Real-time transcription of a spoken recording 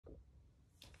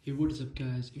Hey, what is up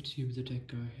guys, it's you the tech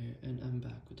guy here, and I'm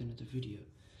back with another video.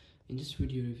 In this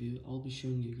video review, I'll be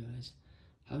showing you guys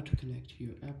how to connect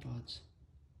your AirPods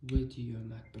with your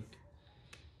MacBook.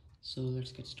 So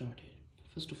let's get started.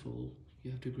 First of all, you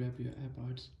have to grab your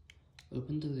AirPods,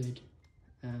 open the lid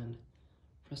and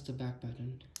press the back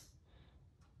button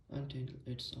until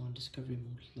it's on discovery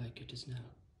mode like it is now.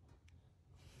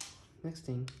 Next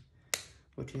thing,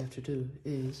 what you have to do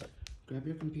is grab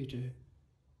your computer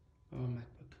or MacBook.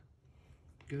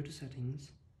 Go to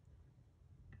settings,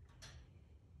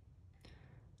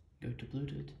 go to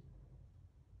Bluetooth,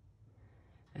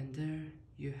 and there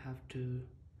you have to,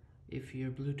 if your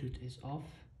Bluetooth is off,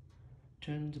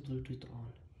 turn the Bluetooth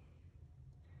on.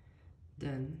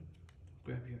 Then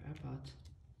grab your AirPods,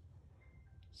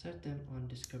 set them on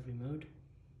discovery mode,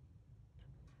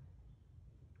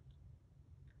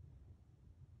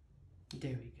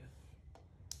 there we go.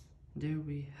 There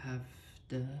we have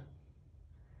the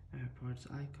AirPods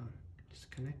icon.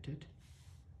 Just connect it,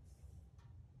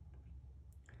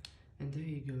 and there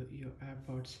you go, your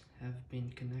AirPods have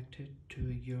been connected to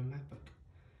your MacBook.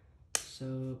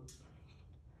 So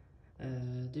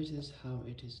this is how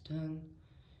it is done.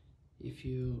 If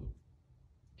you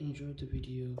enjoyed the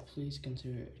video, please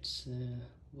consider its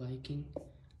liking,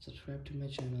 subscribe to my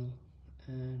channel,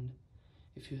 and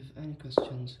if you have any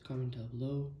questions, comment down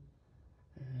below,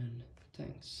 and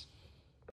thanks.